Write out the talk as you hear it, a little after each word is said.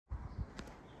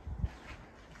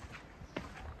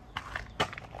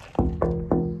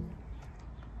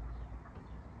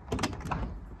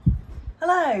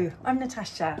Hello, I'm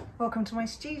Natasha. Welcome to my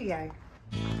studio.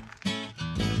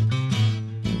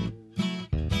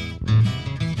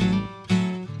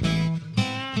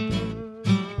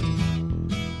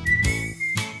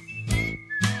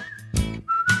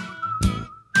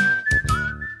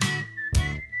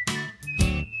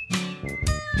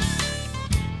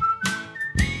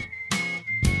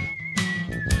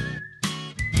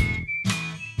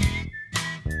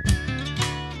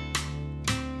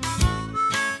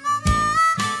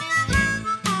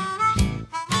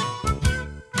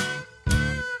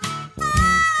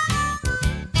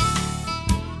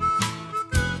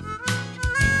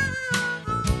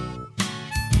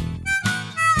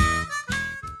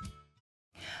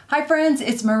 Hi friends,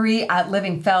 it's Marie at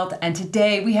LivingFelt, and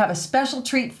today we have a special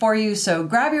treat for you, so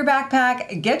grab your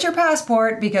backpack, get your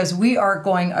passport, because we are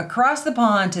going across the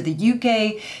pond to the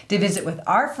UK to visit with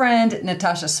our friend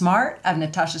Natasha Smart of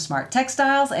Natasha Smart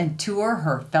Textiles and tour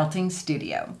her felting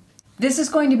studio. This is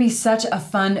going to be such a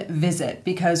fun visit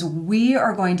because we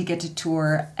are going to get to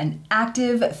tour an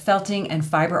active felting and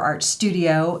fiber art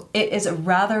studio. It is a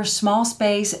rather small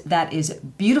space that is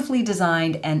beautifully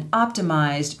designed and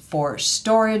optimized for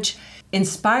storage,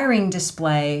 inspiring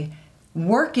display,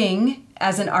 working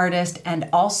as an artist, and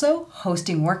also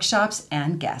hosting workshops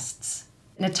and guests.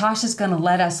 Natasha's going to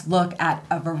let us look at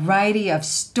a variety of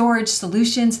storage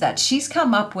solutions that she's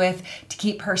come up with to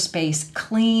keep her space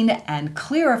clean and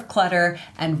clear of clutter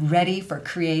and ready for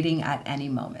creating at any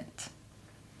moment.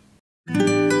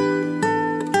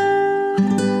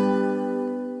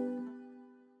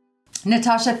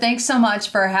 Natasha, thanks so much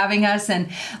for having us and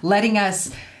letting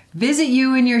us visit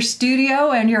you in your studio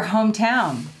and your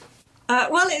hometown.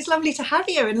 Well, it's lovely to have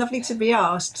you and lovely to be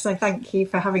asked, so thank you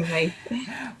for having me.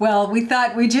 Well, we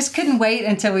thought we just couldn't wait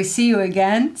until we see you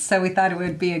again, so we thought it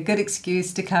would be a good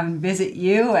excuse to come visit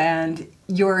you, and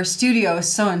your studio is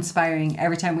so inspiring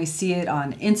every time we see it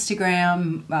on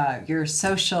Instagram, your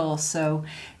social, so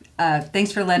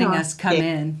thanks for letting us come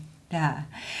in. Yeah.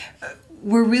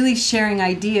 We're really sharing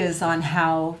ideas on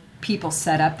how people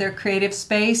set up their creative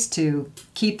space to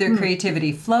keep their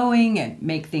creativity flowing and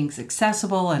make things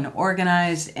accessible and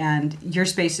organized, and your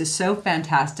space is so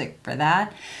fantastic for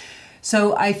that.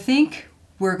 So I think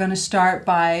we're going to start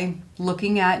by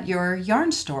looking at your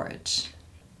yarn storage.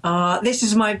 This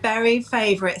is my very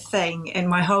favourite thing in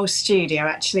my whole studio,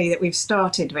 actually, that we've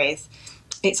started with.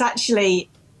 It's actually,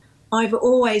 I've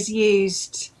always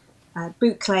used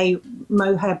boucle,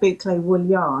 mohair boucle wool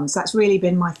yarns. That's really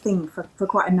been my thing for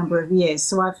quite a number of years.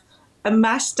 So I've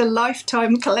amassed a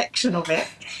lifetime collection of it,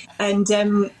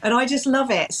 and I just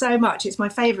love it so much. It's my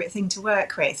favourite thing to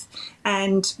work with.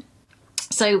 And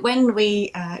so when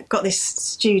we got this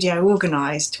studio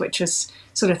organised, which was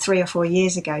sort of 3 or 4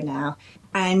 years ago now,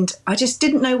 and I just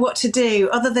didn't know what to do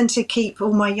other than to keep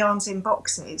all my yarns in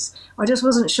boxes. I just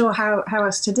wasn't sure how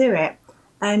else to do it.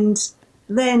 And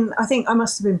then I think I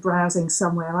must have been browsing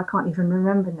somewhere, I can't even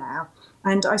remember now,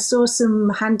 and I saw some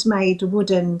handmade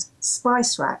wooden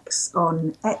spice racks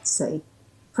on Etsy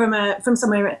from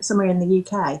somewhere in the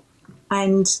UK,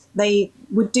 and they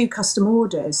would do custom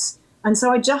orders. And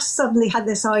so I just suddenly had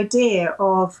this idea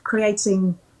of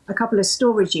creating a couple of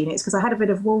storage units because I had a bit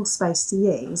of wall space to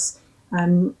use,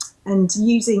 and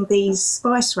using these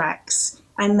spice racks,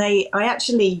 and I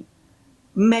actually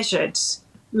measured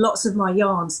lots of my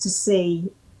yarns to see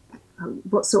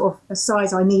what sort of a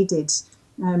size I needed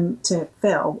to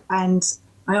fill, and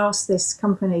I asked this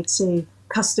company to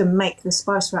custom make the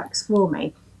spice racks for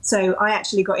me. So I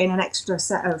actually got in an extra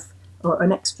set of, or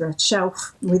an extra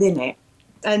shelf within it,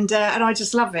 and I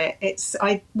just love it.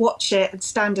 I watch it and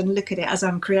stand and look at it as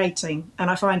I'm creating,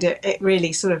 and I find it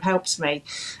really sort of helps me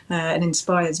and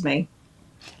inspires me.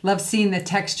 Love seeing the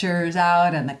textures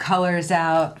out and the colors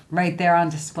out right there on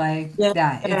display.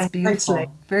 Yeah, it's beautiful. Totally.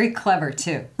 Very clever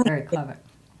too, very clever.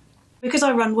 Because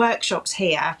I run workshops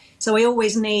here, so I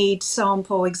always need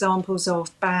sample examples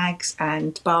of bags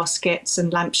and baskets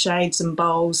and lampshades and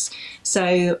bowls.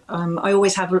 So I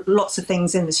always have lots of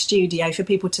things in the studio for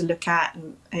people to look at,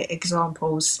 and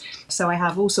examples. So I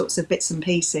have all sorts of bits and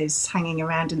pieces hanging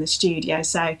around in the studio.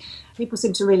 So people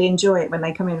seem to really enjoy it when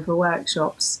they come in for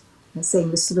workshops, and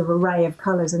seeing this sort of array of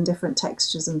colours and different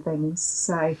textures and things.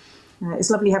 So it's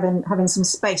lovely having some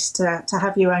space to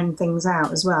have your own things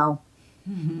out as well.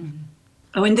 Mm-hmm.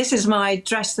 Oh, and this is my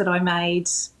dress that I made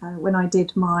when I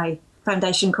did my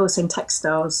foundation course in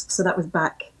textiles. So that was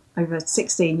back over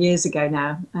 16 years ago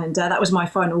now. And that was my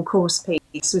final course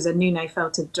piece, was a Nuno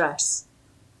felted dress.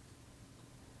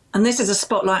 And this is a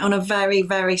spotlight on a very,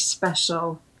 very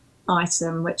special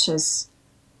item, which has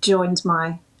joined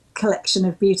my collection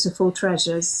of beautiful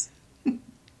treasures.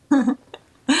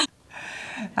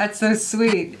 That's so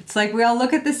sweet. It's like we all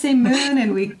look at the same moon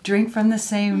and we drink from the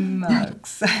same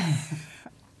mugs.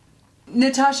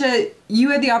 Natasha, you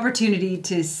had the opportunity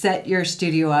to set your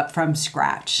studio up from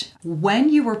scratch. When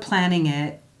you were planning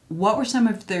it, what were some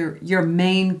of your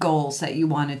main goals that you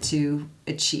wanted to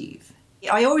achieve?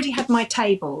 I already had my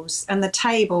tables, and the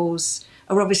tables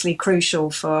are obviously crucial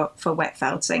for wet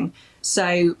felting.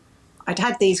 So I'd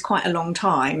had these quite a long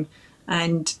time,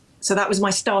 and so that was my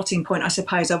starting point, I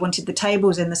suppose. I wanted the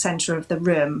tables in the centre of the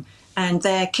room, and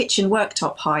they're kitchen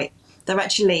worktop height. They're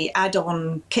actually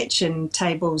add-on kitchen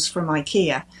tables from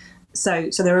IKEA. So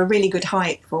they're a really good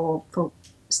height for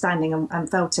standing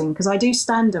and felting, because I do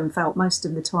stand and felt most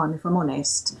of the time, if I'm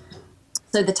honest.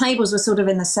 So the tables were sort of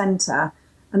in the centre,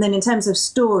 and then in terms of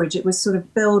storage, it was sort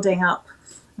of building up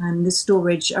the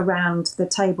storage around the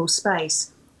table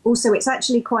space. Also, it's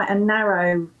actually quite a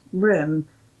narrow room,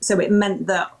 so it meant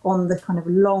that on the kind of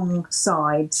long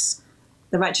sides,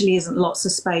 there actually isn't lots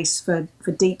of space for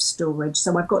deep storage.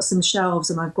 So I've got some shelves,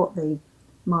 and I've got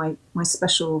my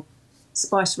special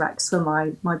spice racks for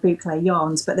my boucle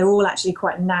yarns, but they're all actually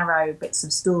quite narrow bits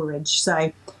of storage.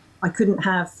 So I couldn't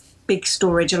have big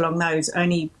storage along those,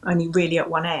 only really at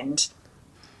one end.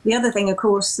 The other thing, of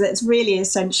course, that's really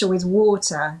essential is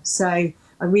water. So I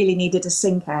really needed a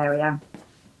sink area.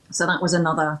 So that was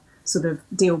another sort of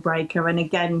deal breaker. And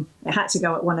again, it had to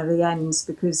go at one of the ends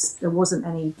because there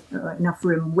wasn't enough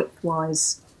room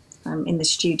width-wise in the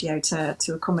studio to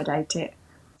accommodate it.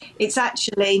 It's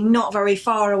actually not very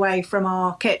far away from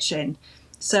our kitchen.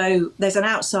 So there's an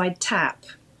outside tap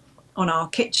on our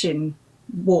kitchen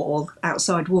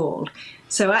outside wall.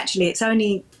 So actually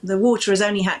the water has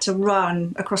only had to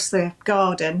run across the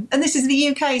garden. And this is the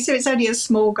UK, so it's only a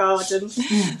small garden.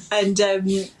 And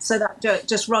so that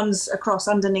just runs across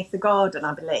underneath the garden,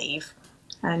 I believe,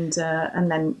 and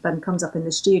then comes up in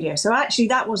the studio. So actually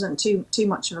that wasn't too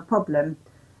much of a problem.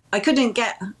 I couldn't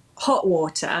get hot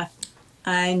water,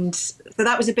 and so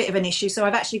that was a bit of an issue. So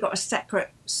I've actually got a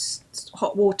separate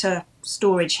hot water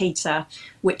storage heater,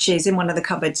 which is in one of the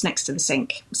cupboards next to the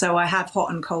sink. So I have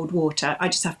hot and cold water. I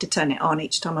just have to turn it on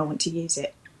each time I want to use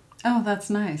it. Oh,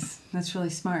 that's nice. That's really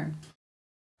smart.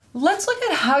 Let's look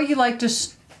at how you like to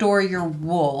store your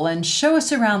wool and show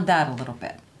us around that a little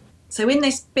bit. So in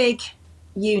this big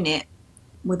unit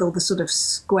with all the sort of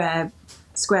square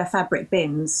fabric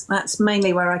bins, that's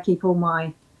mainly where I keep all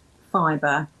my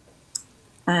fibre.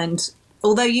 And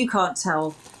although you can't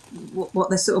tell what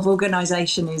the sort of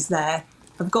organisation is there,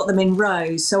 I've got them in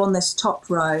rows. So on this top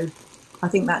row, I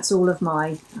think that's all of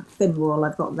my fin wool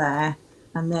I've got there.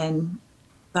 And then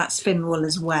that's fin wool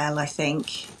as well, I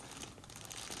think.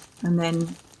 And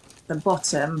then the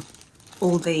bottom,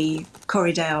 all the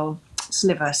Corriedale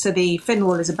sliver. So the fin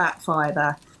wool is a back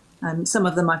fibre, and some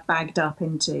of them I've bagged up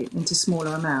into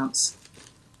smaller amounts.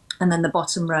 And then the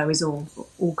bottom row is all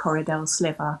Corriedale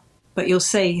sliver. But you'll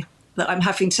see that I'm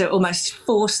having to almost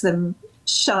force them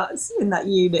shut in that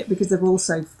unit because they're all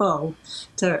so full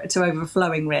to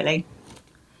overflowing, really.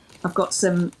 I've got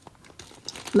some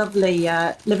lovely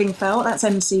LivingFelt, that's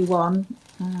MC1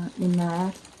 in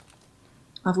there.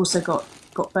 I've also got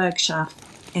Bergschaft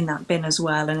in that bin as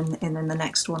well, and in the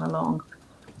next one along.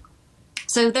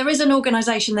 So there is an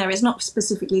organisation there. It's not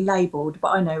specifically labelled, but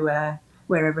I know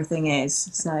where everything is.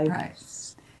 So. Right.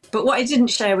 But what I didn't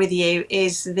share with you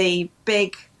is the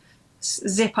big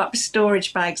zip-up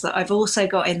storage bags that I've also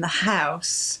got in the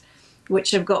house,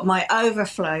 which have got my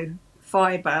overflow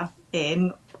fibre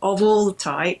in of all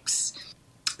types.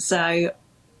 So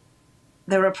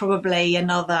there are probably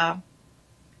another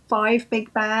 5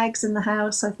 big bags in the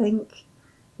house, I think,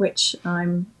 which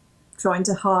I'm trying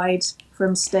to hide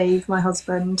from Steve, my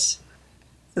husband,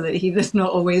 so that he's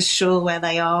not always sure where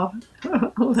they are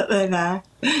or that they're there.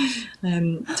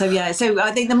 So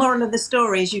I think the moral of the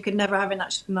story is you can never have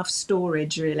enough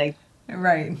storage, really.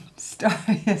 Right.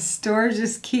 Storage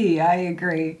is key. I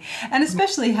agree. And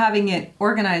especially having it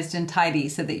organized and tidy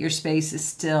so that your space is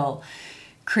still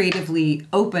creatively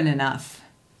open enough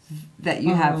that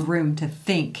you have room to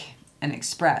think and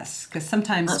express. Because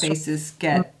sometimes spaces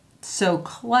get so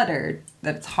cluttered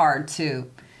that it's hard to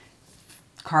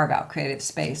carve out creative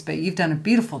space, but you've done a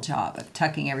beautiful job of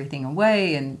tucking everything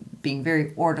away and being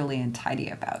very orderly and tidy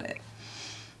about it.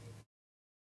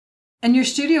 And your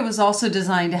studio was also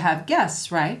designed to have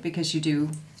guests, right? Because you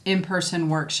do in-person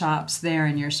workshops there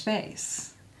in your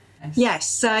space. Yes,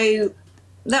 so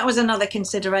that was another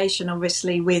consideration,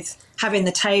 obviously, with having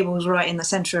the tables right in the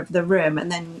centre of the room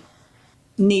and then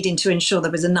needing to ensure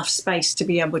there was enough space to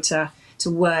be able to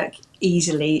work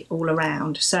easily all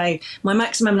around. So my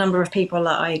maximum number of people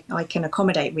that I can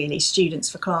accommodate, really, students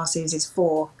for classes, is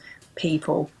 4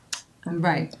 people.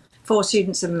 Right. 4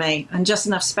 students and me, and just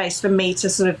enough space for me to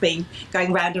sort of be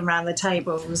going round and round the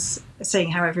tables,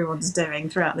 seeing how everyone's doing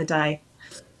throughout the day.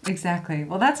 Exactly.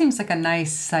 Well, that seems like a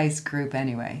nice size group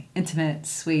anyway. Intimate,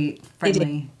 sweet,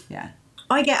 friendly. Yeah.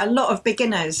 I get a lot of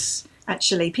beginners,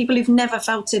 actually, people who've never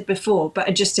felted before but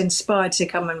are just inspired to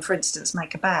come and, for instance,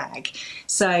 make a bag.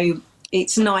 So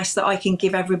it's nice that I can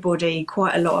give everybody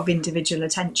quite a lot of individual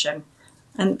attention.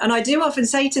 And I do often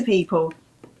say to people,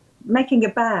 making a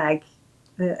bag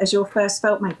as your first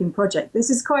felt making project, this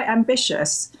is quite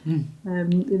ambitious.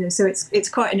 So it's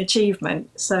quite an achievement.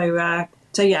 So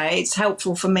yeah, it's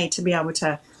helpful for me to be able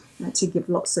to give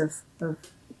lots of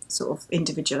sort of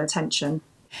individual attention.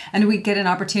 And we get an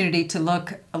opportunity to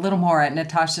look a little more at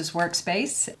Natasha's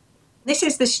workspace. This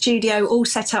is the studio all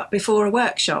set up before a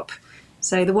workshop.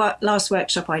 So the last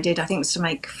workshop I did, I think, was to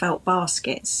make felt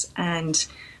baskets, and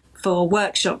for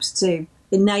workshops to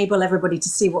enable everybody to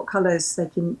see what colours they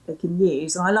can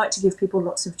use. And I like to give people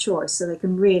lots of choice so they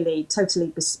can really totally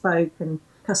bespoke and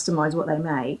customise what they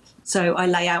make. So I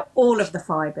lay out all of the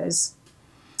fibres,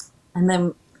 and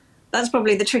then that's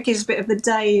probably the trickiest bit of the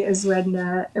day, is when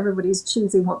everybody's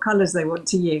choosing what colours they want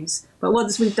to use. But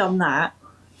once we've done that,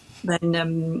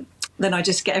 then I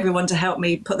just get everyone to help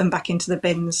me put them back into the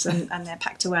bins, and they're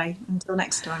packed away until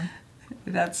next time.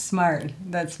 That's smart.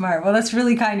 That's smart. Well, that's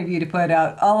really kind of you to put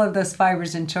out all of those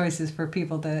fibers and choices for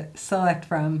people to select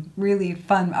from. Really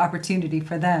fun opportunity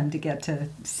for them to get to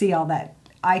see all that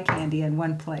eye candy in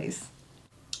one place.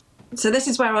 So this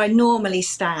is where I normally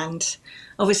stand.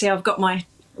 Obviously, I've got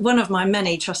one of my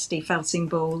many trusty felting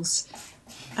balls,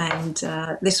 and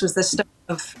this was the start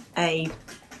of a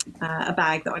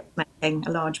bag that I was making,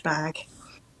 a large bag.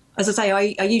 As I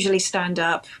say, I usually stand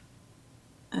up,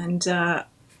 and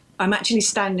I'm actually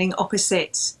standing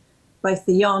opposite both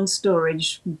the yarn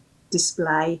storage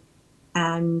display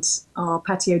and our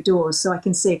patio doors, so I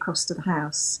can see across to the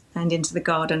house and into the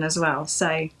garden as well.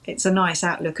 So it's a nice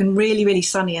outlook, and really, really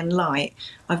sunny and light.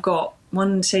 I've got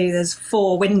there's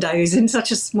 4 windows in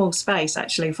such a small space,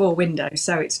 actually, 4 windows.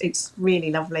 So it's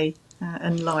really lovely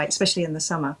and light, especially in the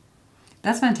summer.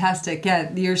 That's fantastic.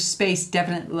 Yeah, your space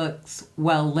definitely looks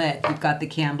well lit. You've got the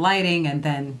canned lighting and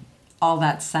then all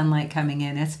that sunlight coming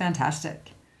in. It's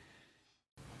fantastic.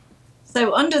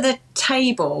 So under the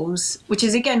tables, which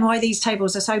is again why these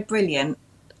tables are so brilliant,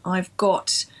 I've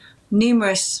got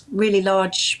numerous really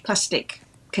large plastic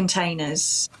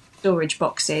containers, storage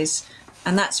boxes,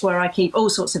 and that's where I keep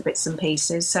all sorts of bits and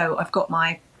pieces. So I've got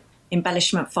my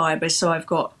embellishment fibres, so I've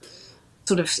got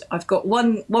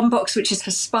one box which is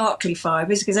for sparkly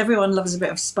fibres, because everyone loves a bit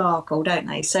of sparkle, don't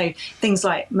they? So things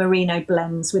like merino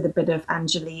blends with a bit of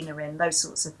Angelina in, those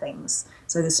sorts of things.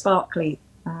 So the sparkly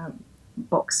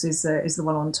box is the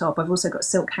one on top. I've also got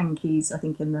silk hankies, I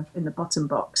think, in the bottom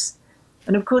box.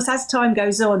 And of course, as time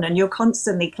goes on and you're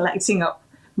constantly collecting up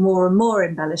more and more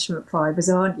embellishment fibres,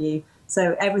 aren't you?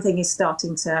 So everything is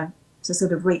starting to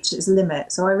sort of reach its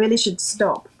limit. So I really should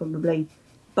stop probably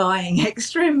buying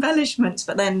extra embellishments,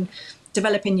 but then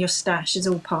developing your stash is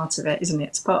all part of it, isn't it?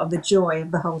 It's part of the joy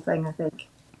of the whole thing, I think.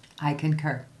 I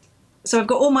concur. So I've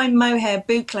got all my mohair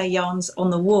boucle yarns on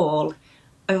the wall.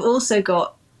 I've also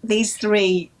got these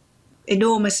 3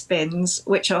 enormous bins,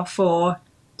 which are for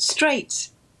straight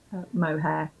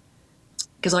mohair,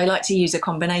 because I like to use a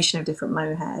combination of different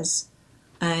mohairs.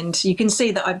 And you can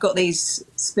see that I've got these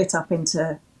split up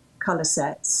into colour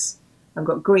sets. I've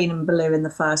got green and blue in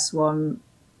the first one,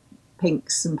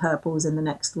 pinks and purples in the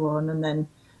next one, and then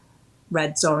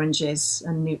reds, oranges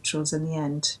and neutrals in the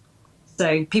end.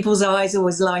 So people's eyes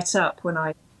always light up when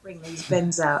I bring these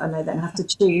bins out, and they then have to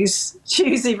choose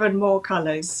even more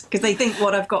colours, because they think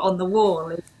what I've got on the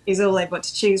wall is all they've got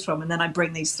to choose from, and then I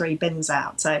bring these 3 bins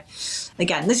out. So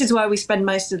again, this is where we spend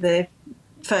most of the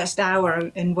first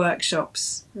hour in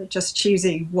workshops, just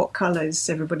choosing what colours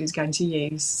everybody's going to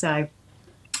use. So,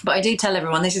 but I do tell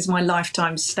everyone this is my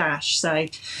lifetime stash, so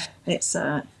it's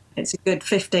a good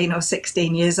 15 or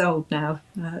 16 years old now,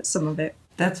 some of it.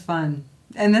 That's fun.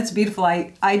 And that's beautiful.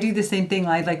 I do the same thing.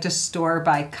 I like to store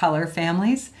by color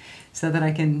families so that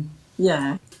I can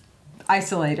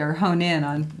isolate or hone in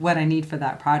on what I need for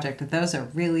that project. Those are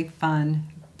really fun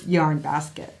yarn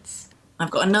baskets.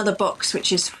 I've got another box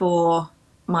which is for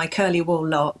my curly wool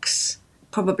locks,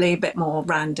 probably a bit more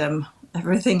random,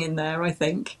 everything in there, I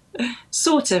think,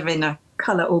 sort of in a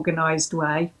colour organised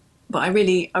way. But I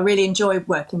really enjoy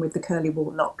working with the curly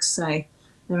wool locks, so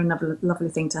they're another lovely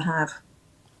thing to have.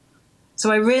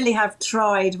 So I really have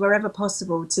tried wherever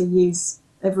possible to use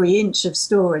every inch of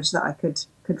storage that I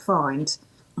could find,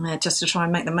 just to try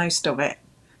and make the most of it.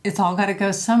 It's all got to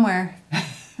go somewhere.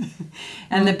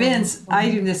 And the bins, I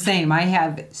do the same. I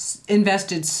have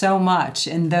invested so much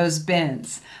in those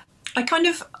bins. I kind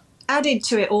of added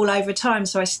to it all over time.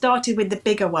 So I started with the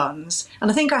bigger ones,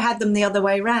 and I think I had them the other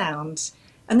way round,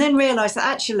 and then realised that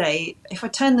actually, if I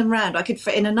turned them round, I could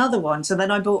fit in another one. So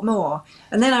then I bought more.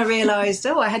 And then I realised,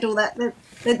 I had all that.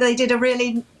 They did a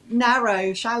really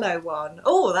narrow, shallow one.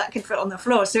 Oh, that could fit on the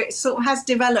floor. So it sort of has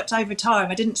developed over time.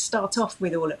 I didn't start off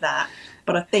with all of that,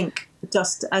 but I think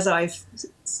just as I've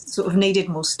sort of needed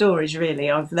more storage, really,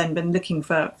 I've then been looking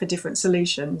for different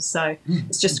solutions. So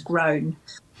it's just grown.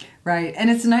 Right. And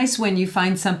it's nice when you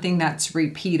find something that's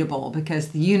repeatable, because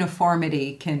the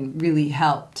uniformity can really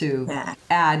help to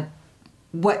add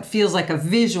what feels like a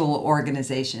visual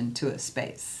organization to a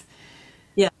space.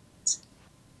 Yeah.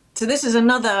 So this is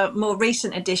another more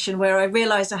recent addition where I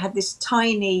realised I had this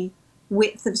tiny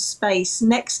width of space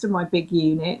next to my big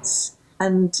units.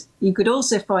 And you could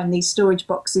also find these storage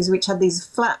boxes which had these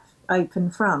flat open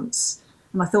fronts.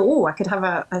 And I thought, I could have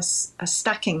a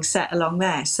stacking set along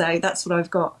there. So that's what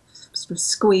I've got sort of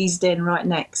squeezed in right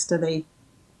next to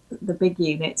the big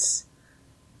units.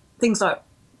 Things like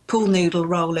pool noodle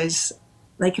rollers,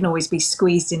 they can always be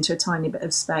squeezed into a tiny bit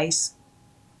of space.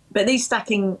 But these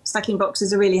stacking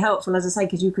boxes are really helpful, as I say,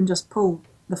 because you can just pull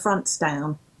the fronts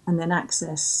down and then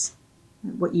access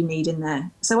what you need in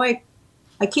there. So I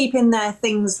keep in there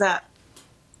things that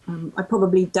I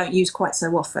probably don't use quite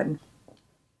so often.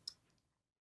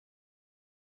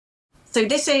 So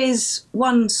this is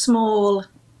one small,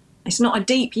 it's not a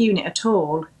deep unit at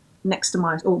all, next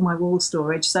to all my wall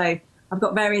storage. So I've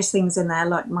got various things in there,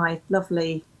 like my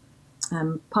lovely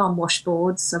palm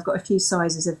washboards. I've got a few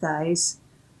sizes of those.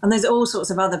 And there's all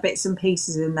sorts of other bits and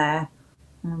pieces in there.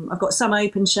 I've got some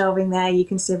open shelving there. You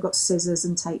can see I've got scissors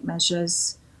and tape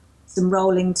measures, some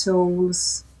rolling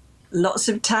tools, lots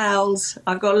of towels.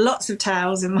 I've got lots of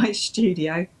towels in my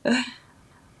studio.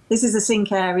 This is the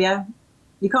sink area.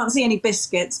 You can't see any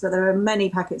biscuits, but there are many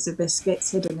packets of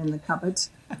biscuits hidden in the cupboard.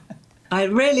 I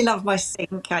really love my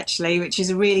sink, actually, which is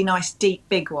a really nice, deep,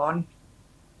 big one.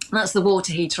 That's the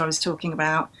water heater I was talking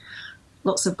about.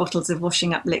 Lots of bottles of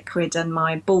washing up liquid and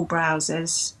my ball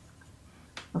browsers.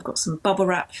 I've got some bubble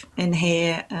wrap in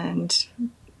here and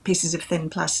pieces of thin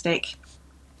plastic.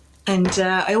 And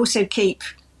I also keep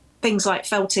things like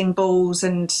felting balls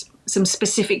and some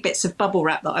specific bits of bubble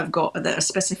wrap that I've got that are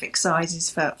specific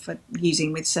sizes for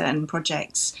using with certain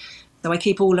projects. So I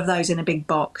keep all of those in a big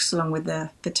box along with the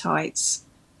tights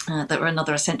that are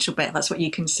another essential bit. That's what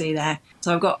you can see there.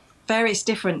 So I've got various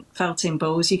different felting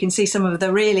balls. You can see some of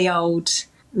the really old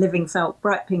LivingFelt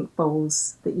bright pink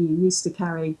balls that you used to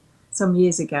carry some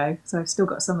years ago. So I've still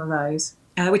got some of those,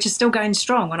 which are still going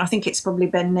strong. And I think it's probably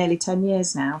been nearly 10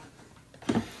 years now.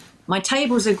 My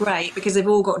tables are great because they've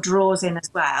all got drawers in as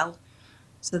well.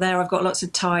 So there I've got lots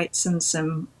of tights and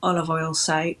some olive oil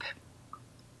soap.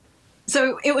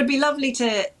 So it would be lovely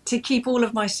to keep all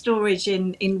of my storage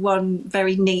in one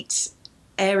very neat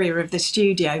area of the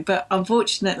studio. But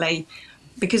unfortunately,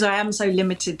 because I am so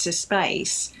limited to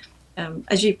space,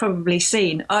 as you've probably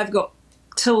seen, I've got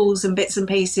tools and bits and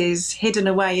pieces hidden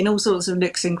away in all sorts of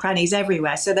nooks and crannies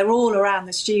everywhere. So they're all around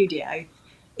the studio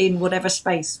in whatever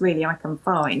space really I can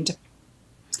find.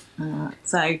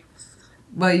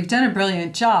 Well, you've done a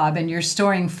brilliant job, and you're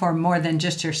storing for more than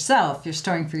just yourself. You're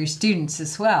storing for your students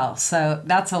as well. So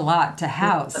that's a lot to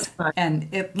house. Right. And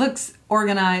it looks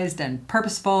organized and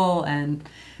purposeful, and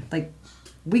like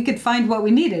we could find what we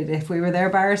needed if we were there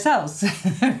by ourselves,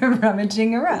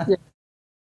 rummaging around. Yeah.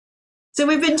 So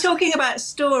we've been talking about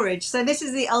storage. So this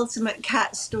is the ultimate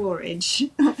cat storage.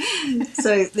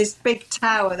 So this big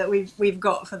tower that we've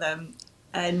got for them.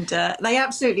 And they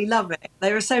absolutely love it.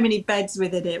 There are so many beds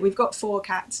within it. We've got 4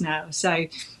 cats now. So,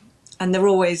 and they're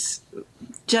always,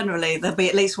 generally, there'll be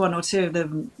at least 1 or 2 of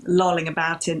them lolling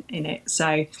about in it.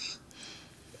 So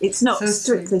it's not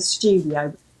strictly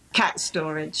studio, cat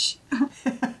storage.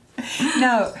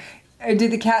 Now, do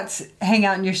the cats hang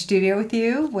out in your studio with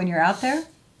you when you're out there?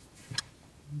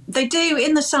 They do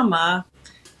in the summer.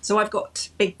 So I've got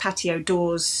big patio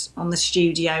doors on the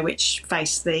studio which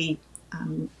face the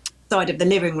side of the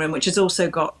living room, which has also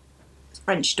got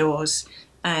French doors.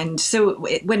 And so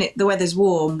when the weather's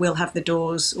warm, we'll have all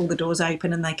the doors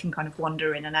open, and they can kind of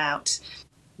wander in and out.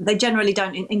 They generally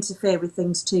don't interfere with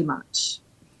things too much.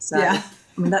 So yeah.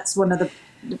 I mean, that's one of the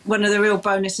real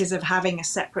bonuses of having a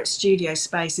separate studio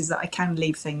space, is that I can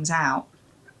leave things out,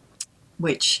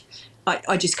 which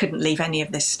I just couldn't leave any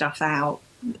of this stuff out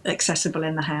accessible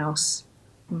in the house,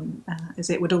 as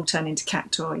it would all turn into cat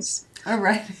toys. All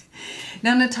right.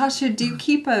 Now, Natasha, do you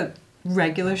keep a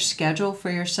regular schedule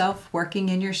for yourself working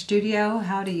in your studio?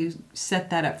 How do you set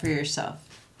that up for yourself?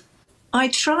 I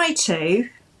try to,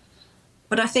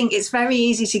 but I think it's very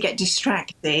easy to get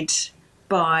distracted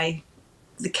by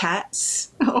the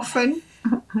cats often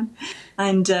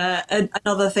and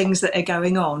other things that are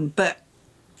going on. But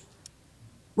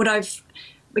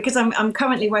because I'm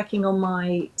currently working on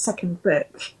my second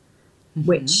book,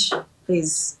 which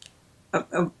is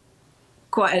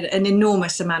quite an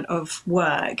enormous amount of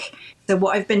work. So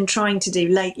what I've been trying to do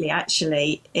lately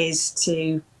actually is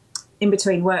to, in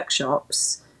between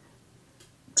workshops,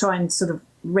 try and sort of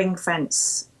ring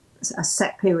fence a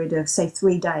set period of, say,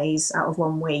 3 days out of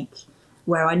 1 week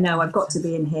where I know I've got to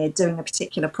be in here doing a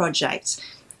particular project,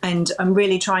 and I'm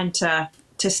really trying to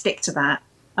stick to that.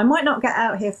 I might not get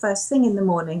out here first thing in the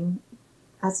morning,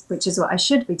 which is what I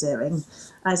should be doing,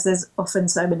 as there's often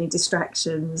so many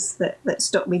distractions that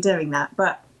stop me doing that.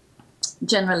 But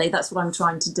generally, that's what I'm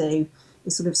trying to do,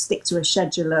 is sort of stick to a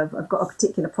schedule of, I've got a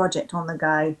particular project on the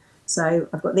go, so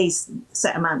I've got these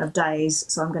set amount of days,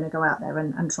 so I'm going to go out there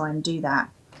and try and do that.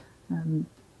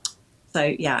 So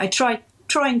yeah, I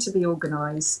trying to be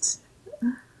organised.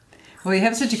 Well, you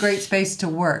have such a great space to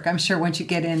work. I'm sure once you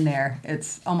get in there,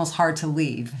 it's almost hard to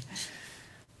leave.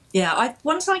 Yeah,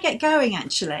 once I get going,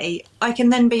 actually, I can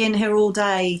then be in here all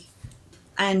day,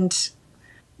 and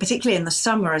particularly in the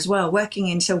summer as well, working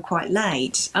until quite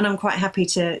late, and I'm quite happy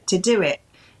to do it.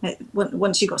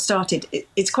 Once you got started,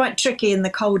 it's quite tricky in the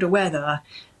colder weather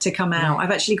to come out. Right.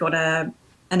 I've actually got an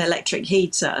electric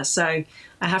heater, so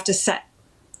I have to set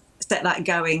that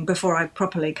going before I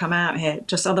properly come out here.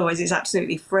 Just otherwise, it's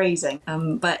absolutely freezing.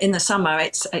 But in the summer,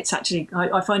 it's actually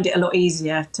I find it a lot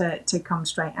easier to come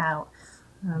straight out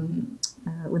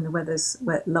when the weather's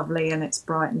lovely and it's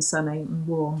bright and sunny and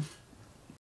warm.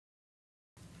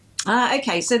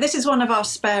 Okay, so this is one of our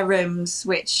spare rooms,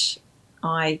 which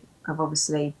I have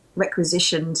obviously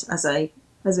requisitioned as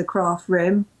a craft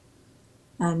room,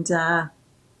 and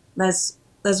there's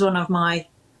one of my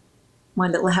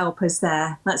little helpers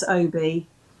there. That's Obi,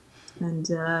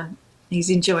 and he's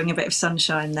enjoying a bit of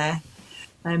sunshine there.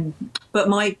 But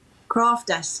my craft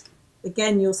desk,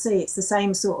 again, you'll see it's the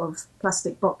same sort of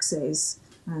plastic boxes,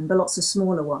 but lots of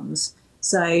smaller ones.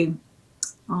 So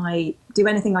I do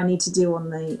anything I need to do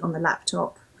on the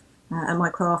laptop at my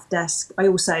craft desk. I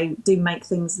also do make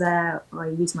things there. I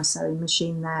use my sewing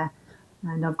machine there,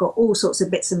 and I've got all sorts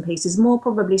of bits and pieces, more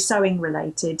probably sewing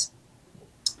related,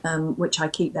 which I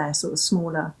keep there, sort of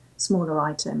smaller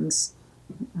items,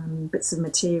 bits of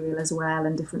material as well,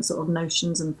 and different sort of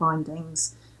notions and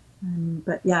findings.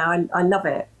 But yeah, I love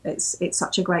it. It's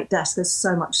such a great desk. There's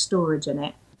so much storage in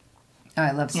it. Oh,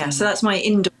 I love seeing so that's my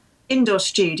indoor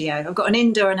studio. I've got an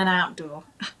indoor and an outdoor.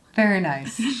 Very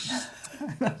nice.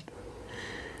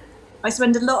 I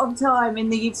spend a lot of time in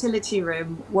the utility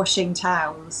room washing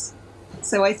towels,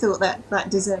 so I thought that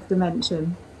deserved a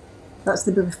mention. That's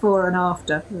the before and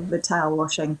after of the towel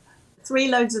washing. 3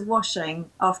 loads of washing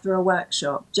after a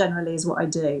workshop generally is what I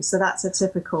do. So that's a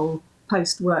typical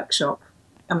post-workshop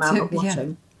amount of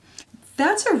washing. Yeah.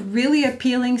 That's a really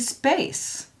appealing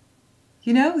space.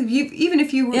 You know, even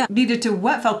if you needed to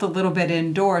wet felt a little bit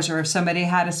indoors, or if somebody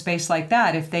had a space like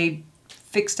that, if they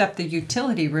fixed up the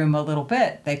utility room a little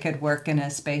bit, they could work in a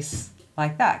space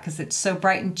like that because it's so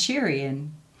bright and cheery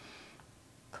and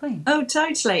clean. Oh,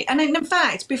 totally. And in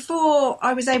fact, before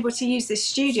I was able to use this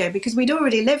studio, because we'd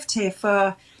already lived here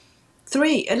for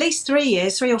at least 3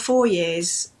 years, 3 or 4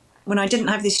 years, when I didn't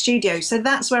have this studio. So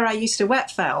that's where I used to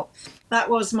wet felt. That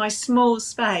was my small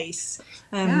space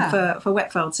for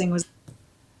wet felting.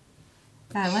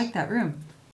 I like that room.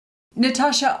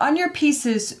 Natasha, on your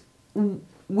pieces,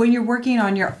 when you're working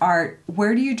on your art,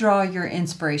 where do you draw your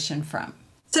inspiration from?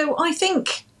 So I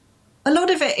think a lot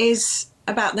of it is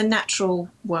about the natural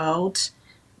world.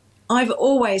 I've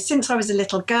always, since I was a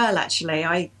little girl actually,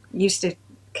 I used to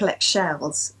collect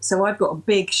shells. So I've got a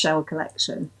big shell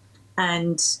collection,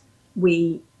 and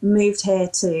we moved here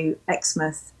to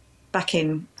Exmouth back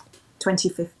in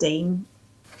 2015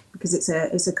 because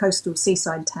it's a coastal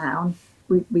seaside town.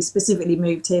 We specifically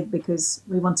moved here because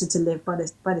we wanted to live by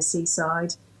the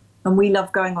seaside, and we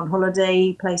love going on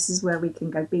holiday, places where we can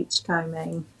go beach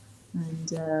combing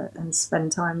and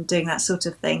spend time doing that sort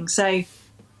of thing. So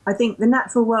I think the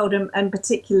natural world, and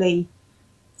particularly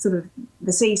sort of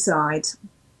the seaside,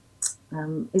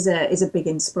 is a big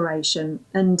inspiration.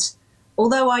 And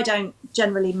although I don't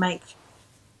generally make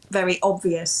very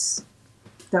obvious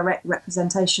direct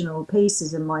representational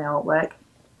pieces in my artwork,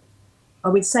 I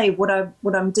would say what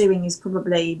I'm doing is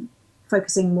probably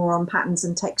focusing more on patterns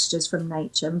and textures from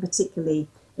nature, and particularly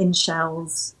in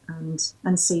shells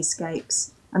and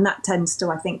seascapes, and that tends to,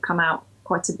 I think, come out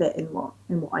quite a bit in what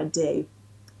I do.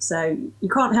 So you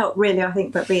can't help really, I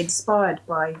think, but be inspired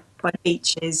by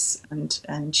beaches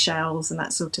and shells and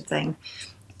that sort of thing.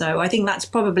 So I think that's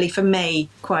probably for me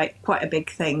quite a big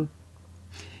thing.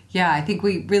 Yeah, I think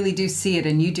we really do see it,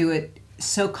 and you do it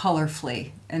so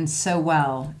colorfully and so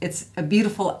well. It's a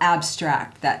beautiful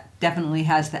abstract that definitely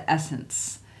has the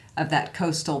essence of that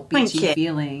coastal beachy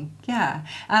feeling. Yeah,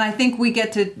 and I think we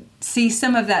get to see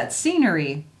some of that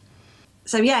scenery.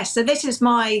 So yes, so this is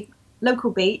my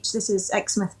local beach. This is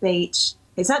Exmouth Beach.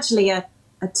 It's actually a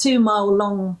 2-mile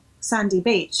long sandy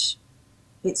beach.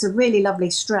 It's a really lovely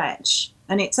stretch,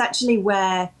 and it's actually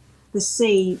where the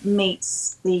sea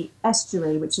meets the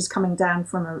estuary, which is coming down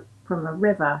from a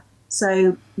river.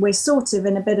 So we're sort of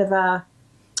in a bit of a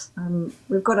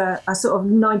we've got a sort of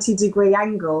 90-degree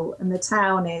angle, and the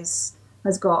town has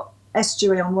got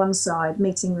estuary on one side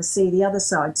meeting the sea the other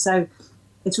side. So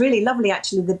it's really lovely,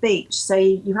 actually, the beach. So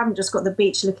you haven't just got the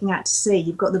beach looking out to sea,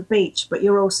 you've got the beach, but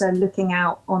you're also looking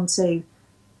out onto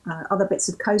other bits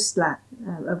of coastline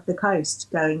of the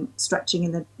coast,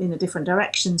 stretching in a different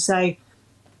direction. So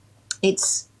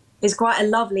it's quite a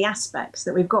lovely aspect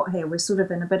that we've got here. We're sort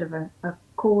of in a bit of a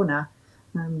corner,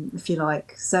 if you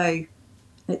like. So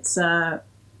it's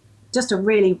just a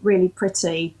really, really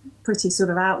pretty sort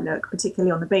of outlook,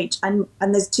 particularly on the beach. And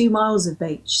there's 2 miles of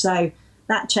beach, so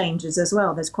that changes as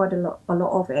well. There's quite a lot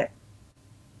of it.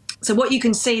 So what you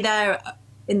can see there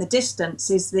in the distance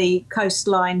is the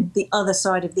coastline, the other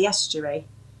side of the estuary.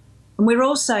 And we're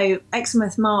also,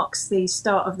 Exmouth marks the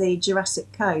start of the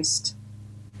Jurassic Coast.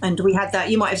 And we had that,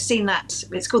 you might have seen that,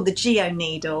 it's called the Geo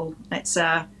Needle. It's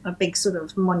a big sort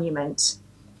of monument.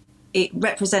 It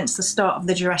represents the start of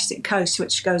the Jurassic Coast,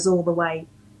 which goes all the way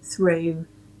through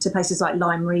to places like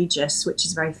Lyme Regis, which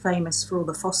is very famous for all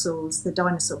the fossils, the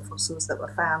dinosaur fossils that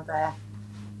were found there.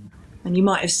 And you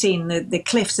might have seen the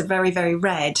cliffs are very, very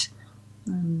red.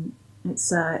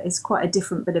 It's quite a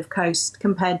different bit of coast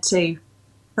compared to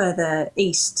further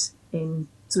east in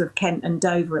sort of Kent and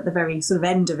Dover at the very sort of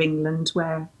end of England,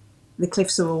 where the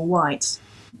cliffs are all white.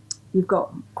 You've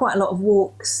got quite a lot of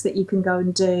walks that you can go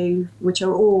and do, which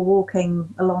are all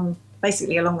walking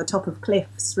basically along the top of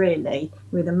cliffs, really,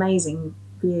 with amazing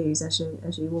views as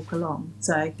you walk along.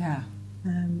 So yeah,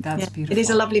 that's beautiful. It is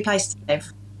a lovely place to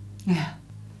live. Yeah.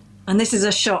 And this is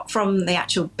a shot from the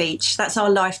actual beach. That's our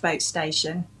lifeboat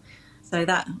station. So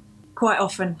that quite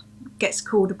often gets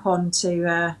called upon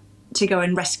to go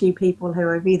and rescue people who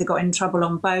have either got in trouble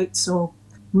on boats, or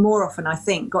more often, I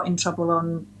think, got in trouble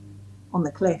on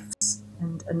the cliffs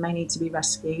and may need to be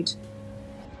rescued.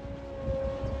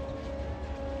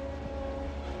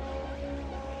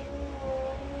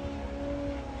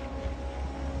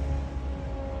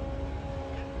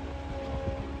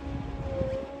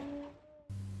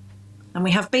 And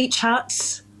we have beach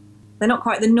huts. They're not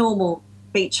quite the normal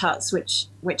beach huts, which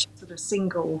are sort of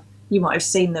single. You might have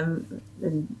seen them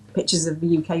in pictures of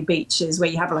the UK beaches where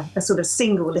you have like a sort of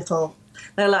single little,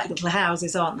 they're like little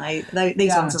houses, aren't they?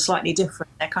 These ones are slightly different.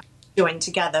 They're kind of joined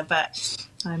together, but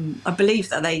I believe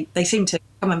that they seem to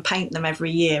come and paint them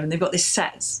every year, and they've got this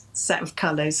set of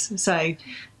colours. So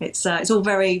it's all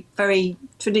very, very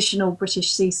traditional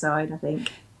British seaside, I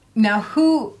think. Now,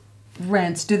 who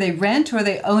rents? Do they rent or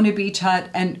they own a beach hut?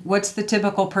 And what's the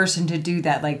typical person to do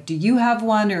that? Like, do you have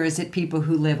one, or is it people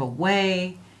who live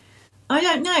away? I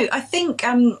don't know. I think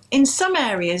in some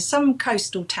areas, some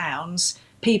coastal towns,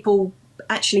 people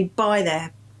actually buy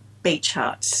their beach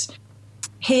huts.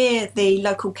 Here, the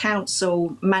local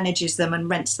council manages them and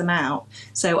rents them out.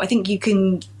 So I think you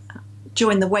can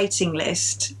join the waiting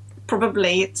list.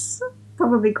 It's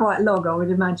probably quite long, I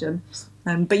would imagine.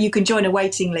 But you can join a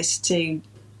waiting list to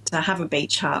have a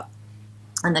beach hut.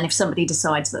 And then if somebody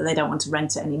decides that they don't want to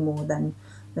rent it anymore, then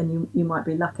you might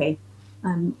be lucky.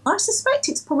 I suspect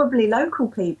it's probably local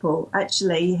people,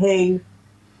 actually, who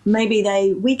maybe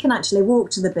we can actually walk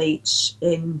to the beach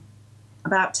in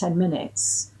about 10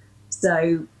 minutes.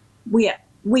 So we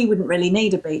wouldn't really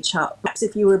need a beach hut. Perhaps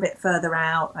if you were a bit further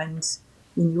out and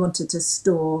you wanted to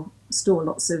store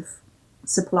lots of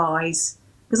supplies,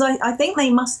 because I think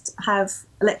they must have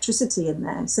electricity in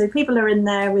there. So people are in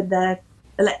there with their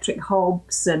electric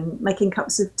hobs and making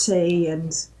cups of tea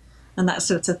and that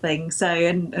sort of thing. So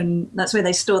and that's where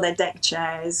they store their deck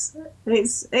chairs.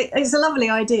 It's a lovely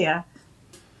idea.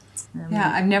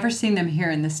 Yeah, I've never seen them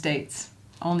here in the States.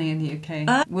 Only in the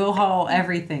UK. We'll haul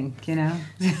everything, you know.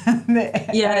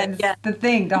 Yeah. The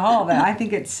thing to haul that. I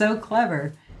think it's so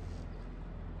clever.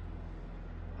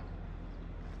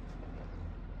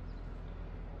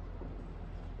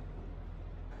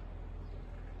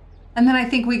 And then I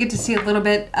think we get to see a little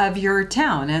bit of your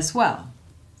town as well.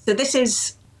 So this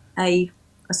is a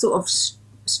sort of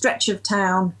stretch of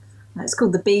town. It's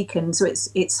called the Beacon, so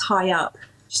it's high up.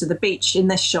 So the beach in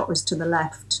this shot was to the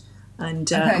left, and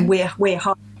we're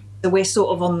high, so we're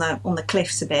sort of on the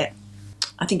cliffs a bit.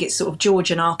 I think it's sort of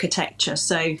Georgian architecture,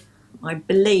 so I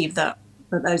believe that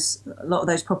a lot of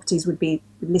those properties would be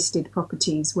listed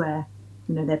properties where,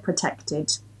 you know, they're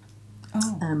protected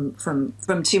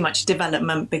from too much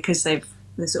development, because they've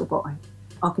sort of got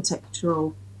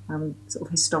architectural sort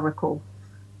of historical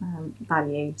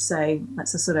value. So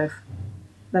that's a sort of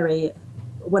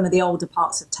one of the older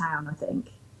parts of town, I think.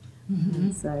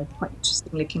 So quite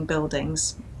interesting looking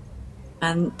buildings.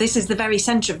 And this is the very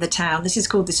centre of the town. This is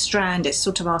called the Strand. It's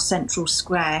sort of our central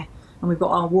square, and we've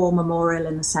got our war memorial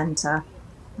in the centre.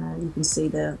 You can see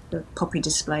the poppy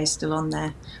display still on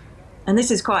there. And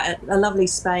this is quite a lovely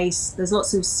space. There's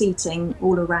lots of seating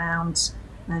all around,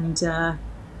 and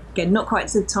again, not quite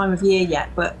to the time of year yet,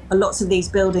 but lots of these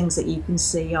buildings that you can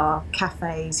see are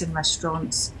cafes and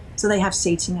restaurants, so they have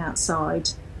seating outside.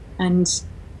 And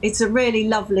it's a really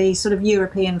lovely sort of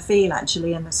European feel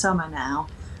actually in the summer now,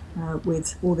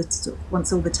 with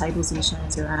once all the tables and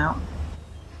chairs are out.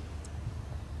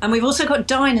 And we've also got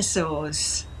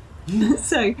dinosaurs.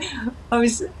 So I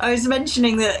was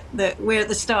mentioning that we're at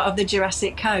the start of the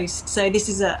Jurassic Coast, so this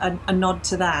is a nod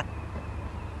to that.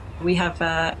 We have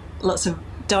lots of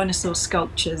dinosaur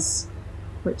sculptures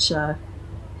which are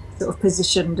sort of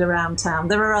positioned around town.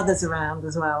 There are others around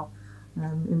as well,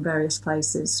 in various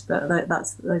places, but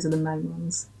those are the main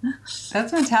ones.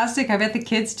 That's fantastic. I bet the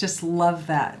kids just love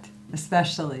that,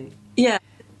 especially. Yeah,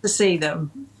 to see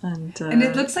them. And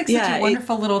it looks like such a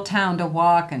wonderful little town to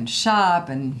walk and shop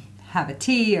and have a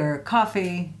tea or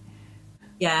coffee.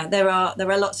 Yeah, there are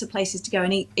lots of places to go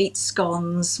and eat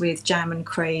scones with jam and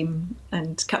cream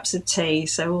and cups of tea.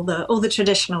 So all the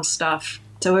traditional stuff.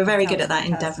 So we're very good at that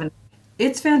in Devon.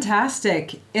 It's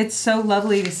fantastic. It's so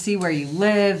lovely to see where you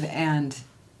live and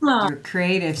your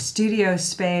creative studio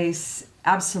space.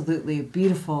 Absolutely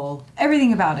beautiful.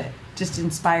 Everything about it just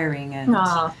inspiring and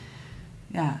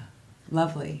yeah,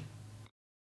 lovely.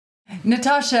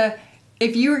 Natasha,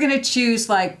 if you were going to choose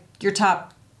like your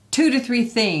top 2 to 3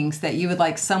 things that you would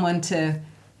like someone to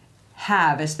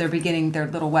have as they're beginning their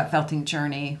little wet felting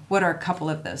journey, what are a couple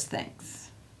of those things?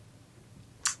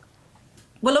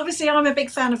 Well, obviously I'm a big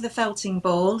fan of the felting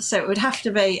ball, so it would have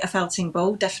to be a felting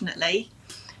ball, definitely.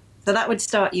 So that would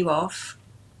start you off.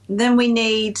 Then we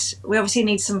obviously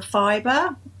need some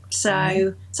fibre,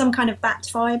 so some kind of batt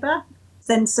fibre,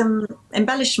 then some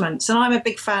embellishments. And I'm a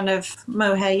big fan of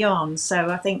mohair yarns, so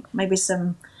I think maybe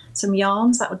some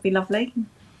yarns, that would be lovely.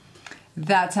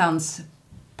 That sounds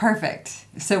perfect.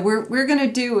 So we're going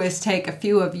to do is take a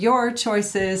few of your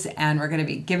choices, and we're going to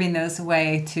be giving those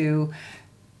away to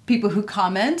people who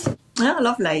comment. Oh,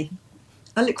 lovely.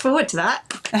 I look forward to that.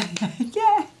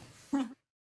 Yeah.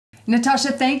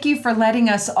 Natasha, thank you for letting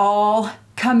us all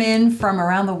come in from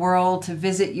around the world to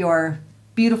visit your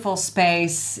beautiful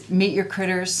space, meet your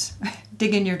critters,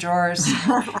 dig in your drawers,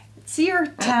 see your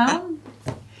town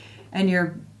and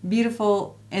your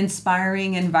beautiful,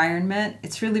 inspiring environment.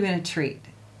 It's really been a treat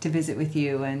to visit with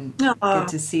you and get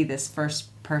to see this first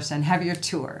person, have your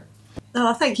tour.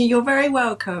 Oh, thank you. You're very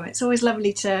welcome. It's always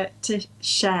lovely to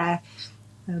share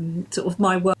sort of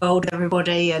my world with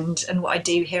everybody and what I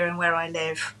do here and where I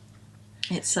live.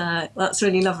 It's that's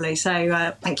really lovely.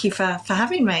 So thank you for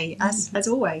having me, as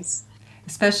always. A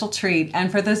special treat.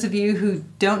 And for those of you who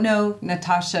don't know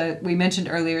Natasha, we mentioned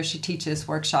earlier she teaches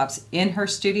workshops in her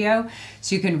studio,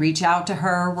 so you can reach out to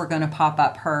her. We're going to pop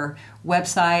up her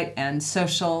website and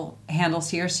social handles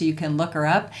here so you can look her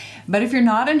up. But if you're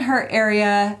not in her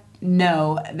area,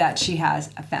 know that she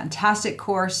has a fantastic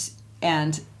course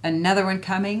and another one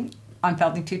coming on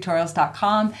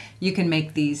feltingtutorials.com. You can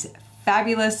make these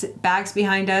fabulous bags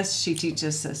behind us. She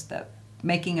teaches us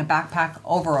making a backpack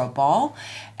over a ball,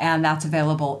 and that's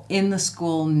available in the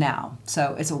school now.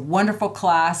 So it's a wonderful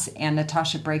class, and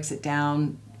Natasha breaks it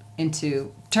down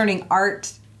into turning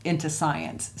art into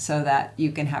science so that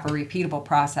you can have a repeatable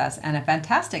process and a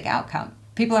fantastic outcome.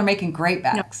 People are making great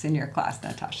bags in your class,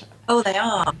 Natasha. Oh, they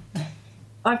are.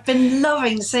 I've been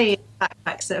loving seeing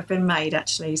backpacks that have been made,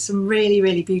 actually. Some really,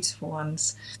 really beautiful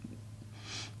ones.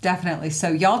 Definitely. So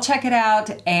y'all check it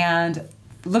out and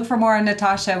look for more on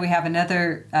Natasha. We have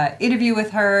another interview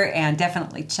with her, and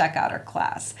definitely check out her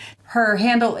class. Her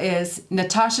handle is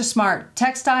Natasha Smart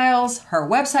Textiles. Her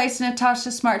website's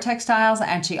Natasha Smart Textiles,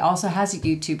 and she also has a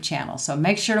YouTube channel. So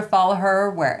make sure to follow her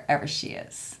wherever she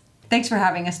is. Thanks for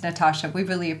having us, Natasha. We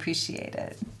really appreciate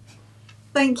it.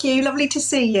 Thank you. Lovely to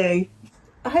see you.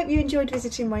 I hope you enjoyed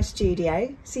visiting my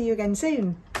studio. See you again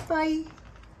soon. Bye.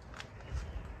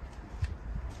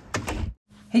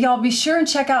 Hey y'all, be sure and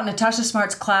check out Natasha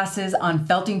Smart's classes on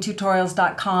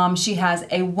feltingtutorials.com. She has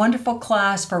a wonderful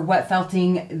class for wet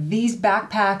felting these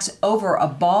backpacks over a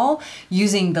ball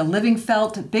using the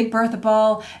LivingFelt Big Bertha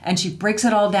ball, and she breaks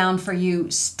it all down for you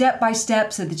step by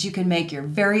step so that you can make your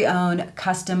very own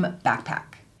custom backpack.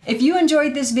 If you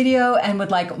enjoyed this video and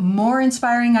would like more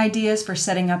inspiring ideas for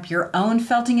setting up your own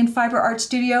felting and fiber art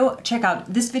studio, check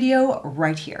out this video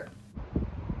right here.